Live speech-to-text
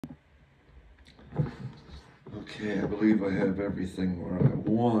Okay, I believe I have everything where I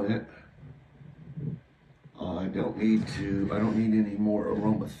want it. I don't need any more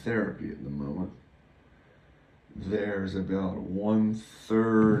aromatherapy at the moment. There's about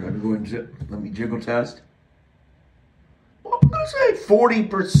 1/3. I'm going to, let me jiggle test. Well, I'm going to say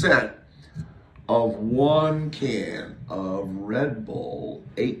 40% of 1 can of Red Bull,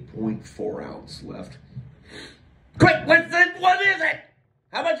 8.4 ounce left. Quick, what is it?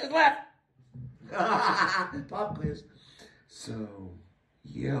 How much is left? Pop quiz. So,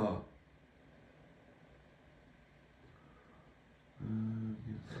 yeah.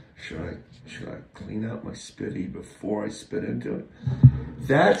 Should I clean out my spitty before I spit into it?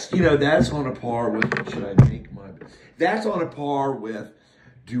 That's on a par with, that's on a par with,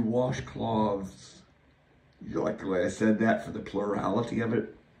 do washcloths, you like the way I said that for the plurality of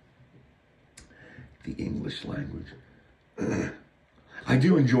it? The English language. I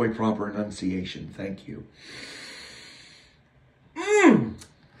do enjoy proper enunciation, thank you.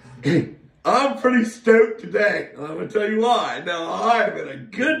 Hey, I'm pretty stoked today. I'm going to tell you why. Now, I'm in a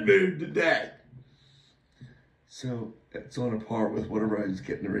good mood today. So, it's on a par with whatever I was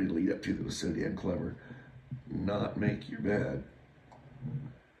getting ready to lead up to that was so damn clever. Not make your bed.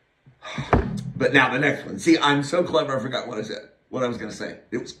 But now the next one. See, I'm so clever I forgot what I said. What I was going to say.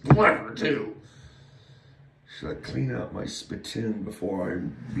 It was clever, too. Should I clean out my spittoon before I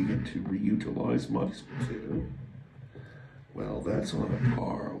begin to reutilize my spittoon? Well, that's on a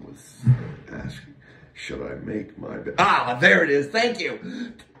par with asking, should I make my bed? Ah, there it is. Thank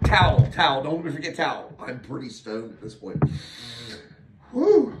you. Towel. Don't forget towel. I'm pretty stoned at this point.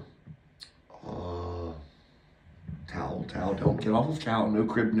 Whew. Towel. Don't get off of towel. No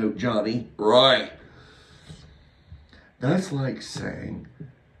crib, no Johnny. Right. That's like saying,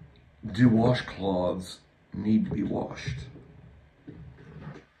 do washcloths need to be washed?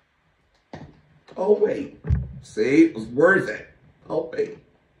 Oh, wait. See, it was worth it. Oh, wait.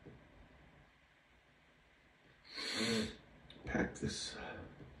 Pack this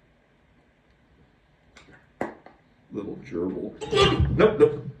little gerbil.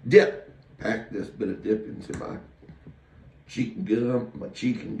 Nope. Dip. Pack this bit of dip into my cheek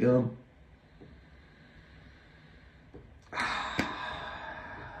and gum.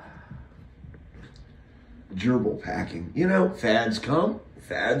 Gerbil packing. You know, fads come,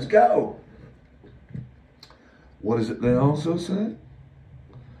 fads go. What does it they also say?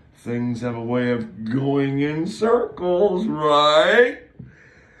 Things have a way of going in circles, right?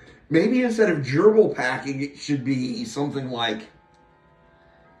 Maybe instead of gerbil packing, it should be something like,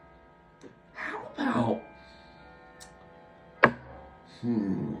 how about,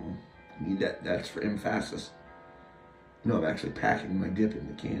 that's for emphasis. No, I'm actually packing my dip in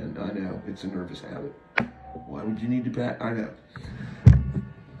the can. I know, it's a nervous habit. Why would you need to pack? I know.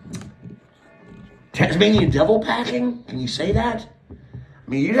 Tasmanian devil packing? Can you say that? I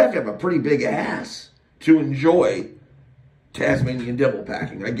mean, you'd have to have a pretty big ass to enjoy Tasmanian devil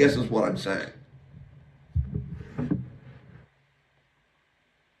packing, I guess is what I'm saying.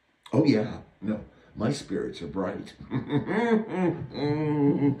 Oh, yeah. No, my spirits are bright.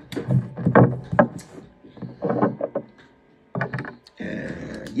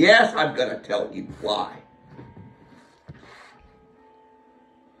 And yes, I'm going to tell you why.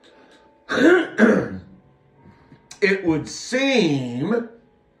 It would seem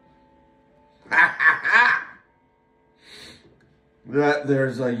that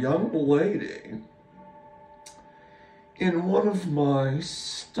there's a young lady in one of my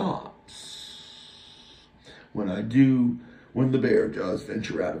stops when the bear does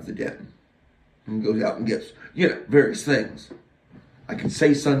venture out of the den and goes out and gets, various things. I could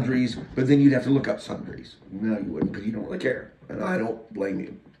say sundries, but then you'd have to look up sundries. No, you wouldn't, because you don't really care. And I don't blame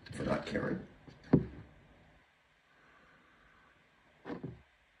you for not caring.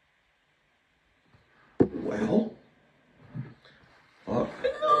 Well, I'm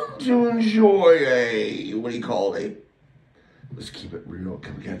going to enjoy let's keep it real,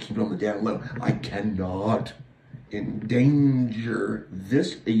 because we got to keep it on the down low. I cannot endanger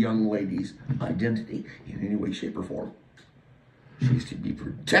this young lady's identity in any way, shape, or form. She's to be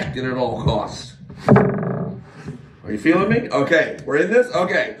protected at all costs. Are you feeling me? Okay, we're in this?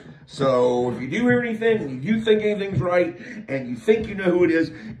 Okay. So if you do hear anything, and you do think anything's right, and you think you know who it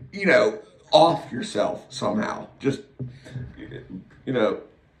is, off yourself somehow. Just,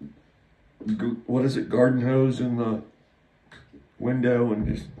 what is it, garden hose in the window and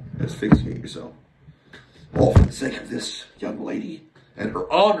just asphyxiate yourself. All for the sake of this young lady and her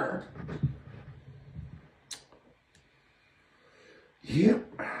honor. Yep.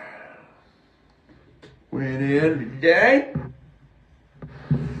 Went in today.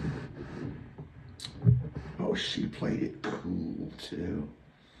 Oh, Oh, she played it cool, too.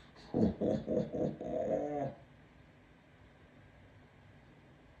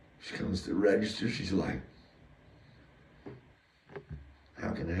 She comes to the register. She's like,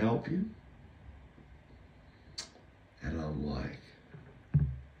 how can I help you? And I'm like,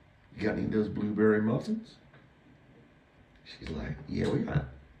 you got any of those blueberry muffins? She's like, yeah, we got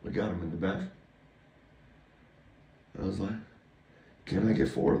them in the back. I was like, can I get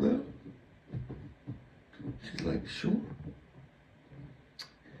 4 of them? She's like, sure.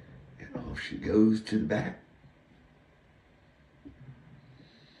 And off she goes to the back.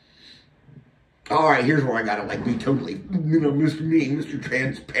 All right, here's where I gotta like be totally, Mr.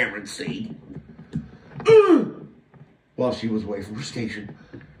 Transparency. While she was away from her station,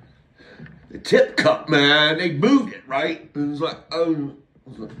 the tip cup, man, they moved it, right? And it was like, oh,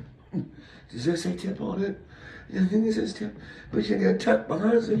 does that say tip on it? I think it says tip, but you got tucked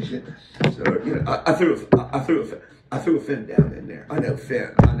behind some shit. So I threw a fin down in there. I know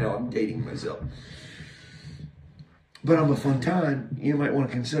fin. I know I'm dating myself. But I'm a fun time. You might want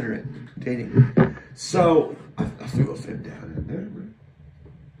to consider it dating. So I threw a fin down in there.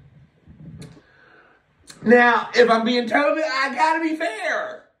 Now, if I'm being totally, I gotta be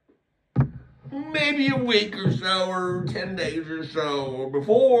fair. Maybe a week or so, or 10 days or so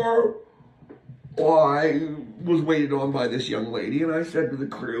before, I was waited on by this young lady, and I said to the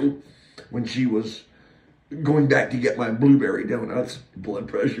crew when she was going back to get my blueberry donuts, blood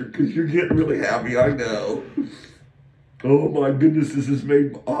pressure, because you're getting really happy, I know. Oh my goodness, this is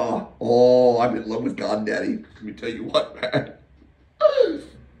made, I'm in love with God Daddy. Let me tell you what, man.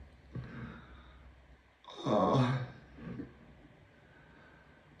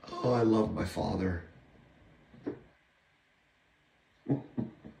 I love my father. The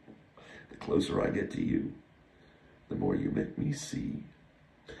closer I get to you, the more you make me see.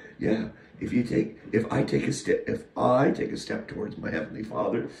 Yeah, if I take a step towards my Heavenly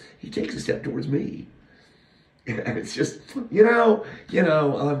Father, He takes a step towards me. And it's just, I'm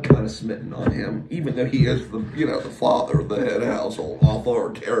kind of smitten on Him, even though He is the father of the head household,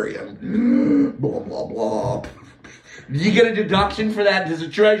 authoritarian, blah, blah, blah. Do you get a deduction for that? Does the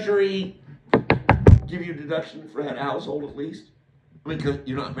Treasury give you a deduction for head household at least? Because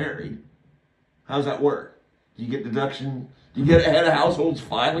you're not married. How does that work? Do you get deduction? Do you get a head of household's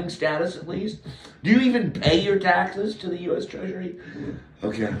filing status at least? Do you even pay your taxes to the U.S. Treasury?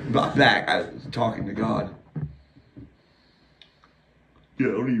 Okay, back. I was talking to God. Yeah,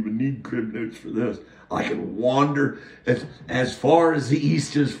 I don't even need crib notes for this. I can wander as far as the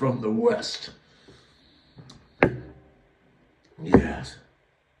east is from the west. Yes.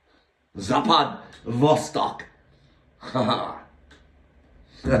 Zapad Vostok. Ha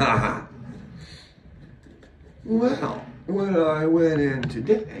ha. Well, when I went in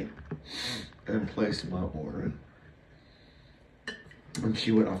today and placed my order, and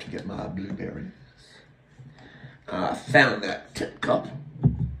she went off to get my blueberries, I found that tip cup.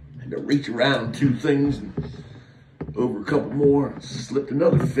 Had to reach around 2 things and over a couple more, slipped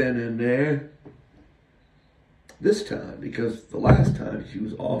another fin in there. This time, because the last time she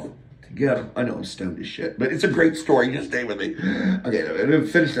was off to get him. I know I'm stoned as shit, but it's a great story. Just stay with me. Okay,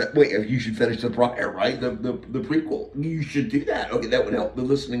 finish that. Wait, you should finish the prior, right? The prequel. You should do that. Okay, that would help the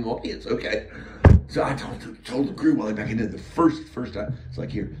listening audience. Okay. So I told the crew while I back into the first time. It's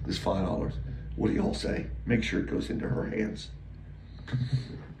like, here, this $5. What do y'all say? Make sure it goes into her hands.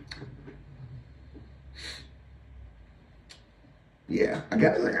 Yeah, I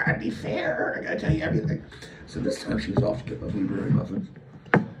gotta be fair. I gotta tell you everything. So this time she was off to get my blueberry muffins.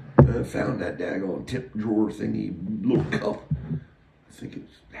 Found that daggone tip drawer thingy, little cup. I think it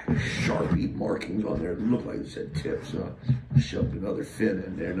had Sharpie markings on there. It looked like it said tip, so I shoved another fin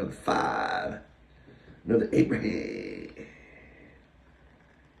in there, another 5, another Abraham.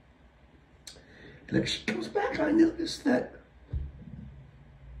 And as she comes back, I noticed that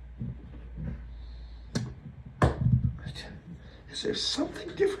is there something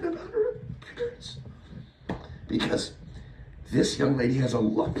different about her appearance? Because this young lady has a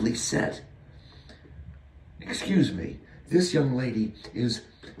lovely set. Excuse me. This young lady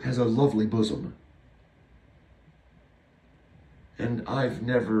has a lovely bosom. And I've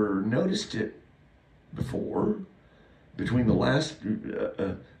never noticed it before. Between the last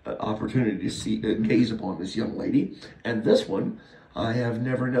opportunity to gaze upon this young lady and this one, I have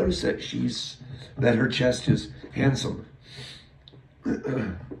never noticed that her chest is handsome.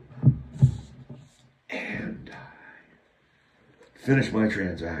 And I finished my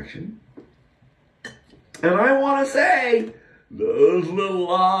transaction. And I want to say, those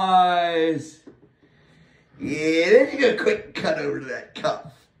little eyes. Yeah, then you get a quick cut over to that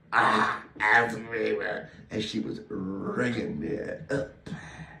cup. as she was ringing me up.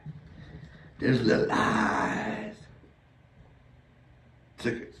 There's little eyes.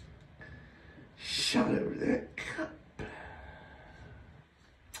 Took a shot over that cup.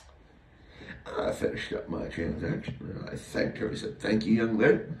 I finished up my transaction. I thanked her. I said, "Thank you, young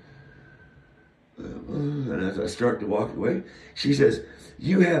lady." And as I start to walk away, she says,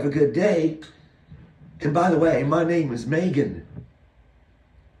 "You have a good day. And by the way, my name is Megan."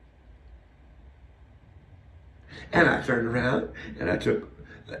 And I turned around and I took,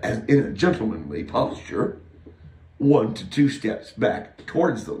 as in a gentlemanly posture, 1 to 2 steps back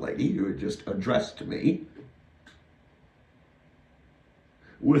towards the lady who had just addressed me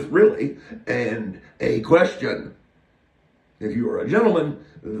with really and a question. If you are a gentleman,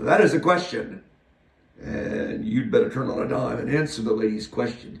 that is a question. And you'd better turn on a dime and answer the lady's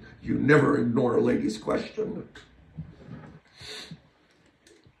question. You never ignore a lady's question.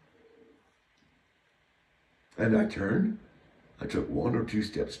 And I turned. I took 1 or 2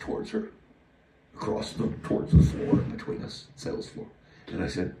 steps towards her, towards the floor, between us, sales floor. And I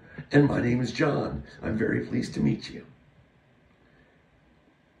said, "And my name is John. I'm very pleased to meet you."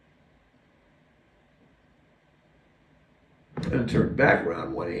 And turned back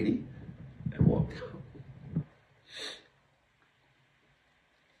around 180 and walked out.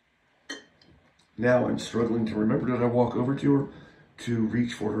 Now I'm struggling to remember, did I walk over to her to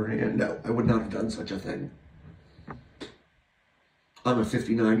reach for her hand? No, I would not have done such a thing. I'm a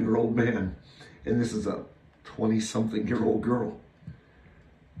 59-year-old man, and this is a 20-something-year-old girl.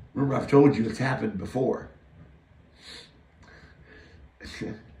 Remember, I've told you it's happened before.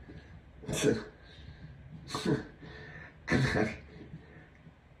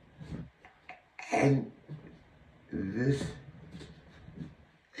 And this,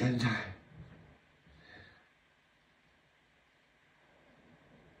 and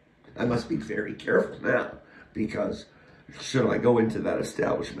I must be very careful now, because should I go into that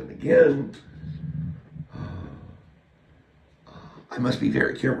establishment again, I must be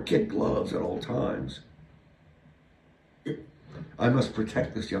very careful. Kid gloves at all times. I must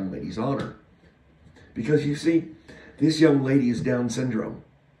protect this young lady's honor. Because you see, this young lady is Down syndrome.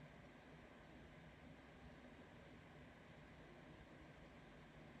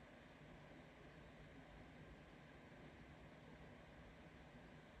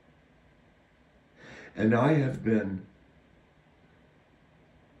 And I have been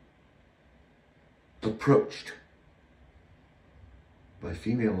approached by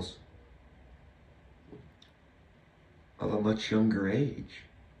females of a much younger age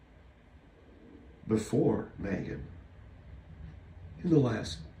before Megan in the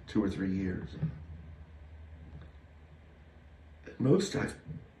last 2 or 3 years. And most I've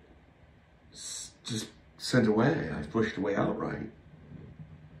just sent away. I've pushed away outright.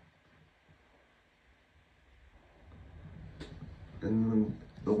 And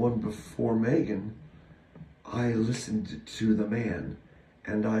the one before Megan, I listened to the man,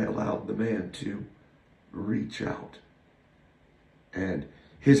 and I allowed the man to reach out. And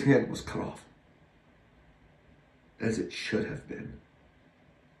his hand was cut off, as it should have been.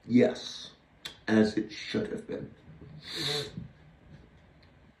 Yes, as it should have been.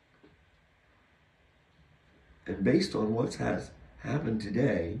 And based on what has happened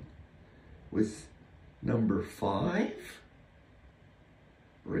today with number 5,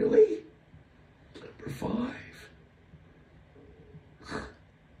 really? Number 5?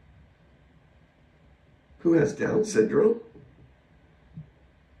 Who has Down syndrome?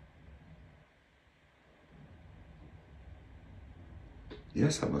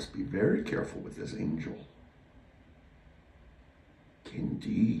 Yes, I must be very careful with this angel.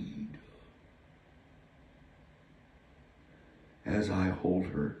 Indeed. As I hold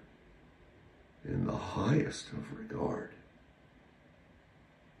her in the highest of regard,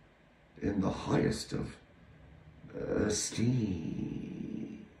 in the highest of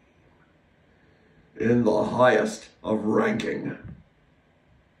esteem, in the highest of ranking.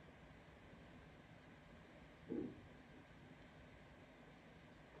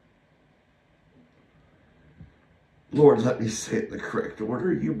 Lord, let me say it in the correct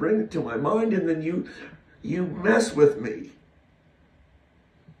order. You bring it to my mind, and then you mess with me.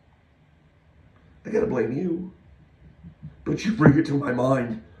 I gotta blame you. But you bring it to my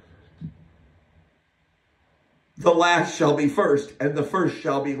mind. The last shall be first, and the first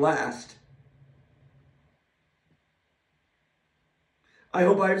shall be last. I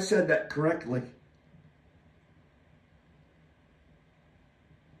hope I have said that correctly.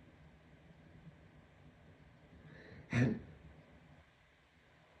 And,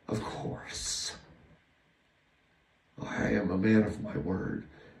 of course, I am a man of my word,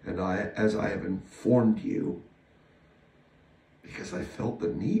 And as I have informed you, because I felt the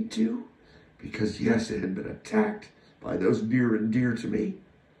need to, because yes, it had been attacked by those near and dear to me,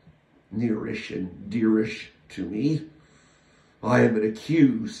 nearish and dearish to me. I have been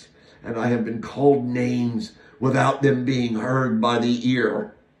accused, and I have been called names without them being heard by the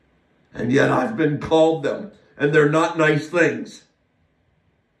ear. And yet I've been called them, and they're not nice things.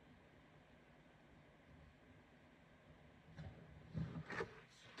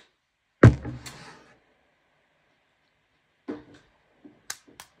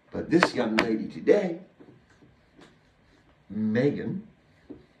 But this young lady today, Megan,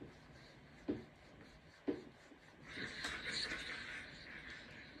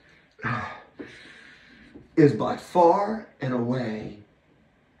 is by far and away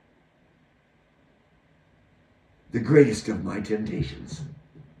the greatest of my temptations.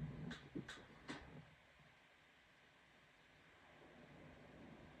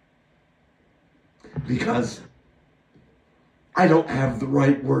 Because I don't have the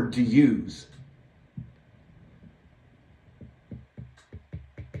right word to use.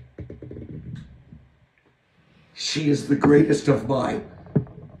 She is the greatest of my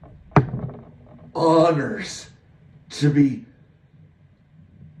honors to be.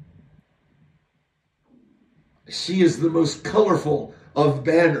 She is the most colorful of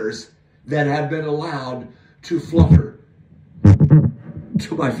banners that have been allowed to flutter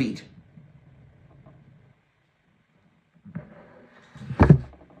to my feet.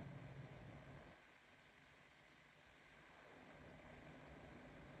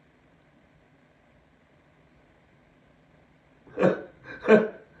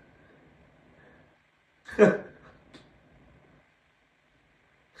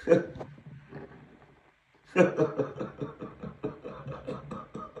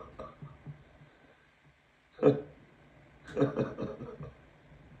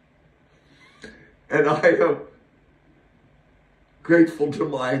 And I am grateful to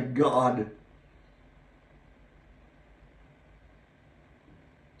my God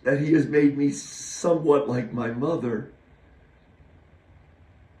that He has made me somewhat like my mother,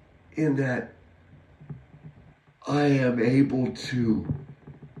 in that I am able to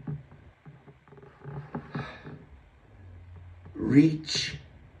reach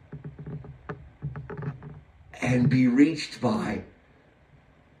and be reached by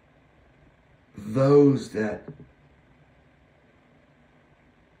those that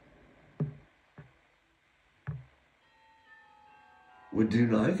would do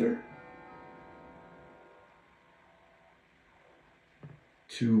neither.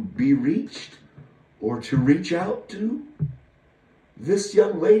 To be reached or to reach out to this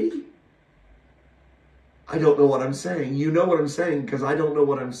young lady. I don't know what I'm saying. You know what I'm saying, because I don't know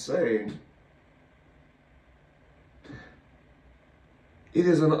what I'm saying. It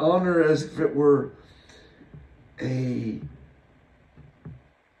is an honor as if it were a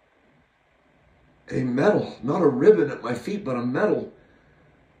medal, not a ribbon at my feet, but a medal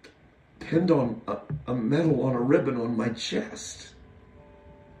pinned on a medal on a ribbon on my chest.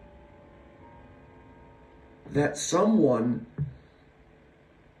 That someone,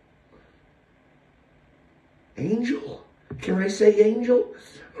 angel, can I say angel?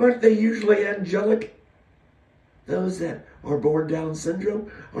 Aren't they usually angelic? Those that are born Down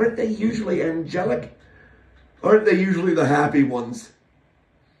syndrome, aren't they usually angelic? Aren't they usually the happy ones?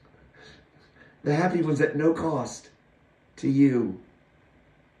 The happy ones at no cost to you.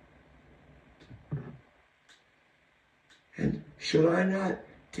 And should I not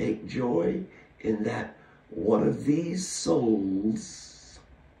take joy in that one of these souls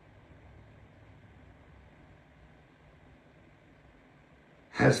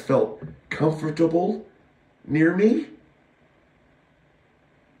has felt comfortable near me?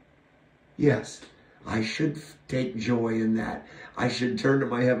 Yes, I should take joy in that. I should turn to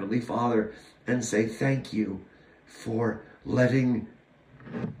my Heavenly Father and say thank you for letting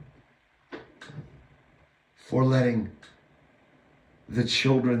the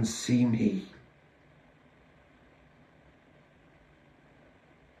children see me.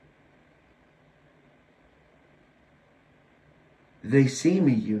 They see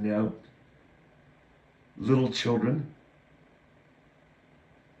me, you know, little children.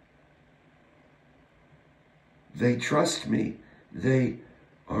 They trust me. They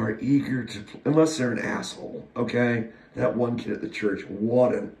are eager to, unless they're an asshole, okay? That one kid at the church,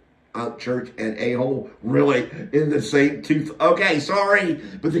 what an out-church and a-hole, really, in the same tooth. Okay, sorry,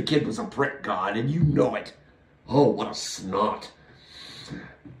 but the kid was a prick, God, and you know it. Oh, what a snot.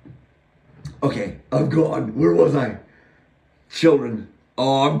 Okay, I'm gone. Where was I? Children.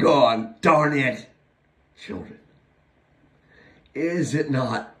 Oh, I'm gone. Darn it. Children. Is it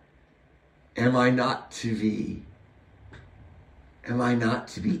not Am I not to be? Am I not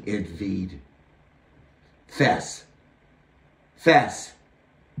to be envied? Fess. Fess.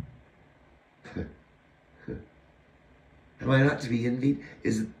 Am I not to be envied?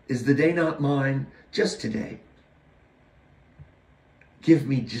 Is the day not mine? Just today. Give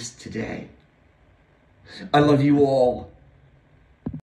me just today. I love you all.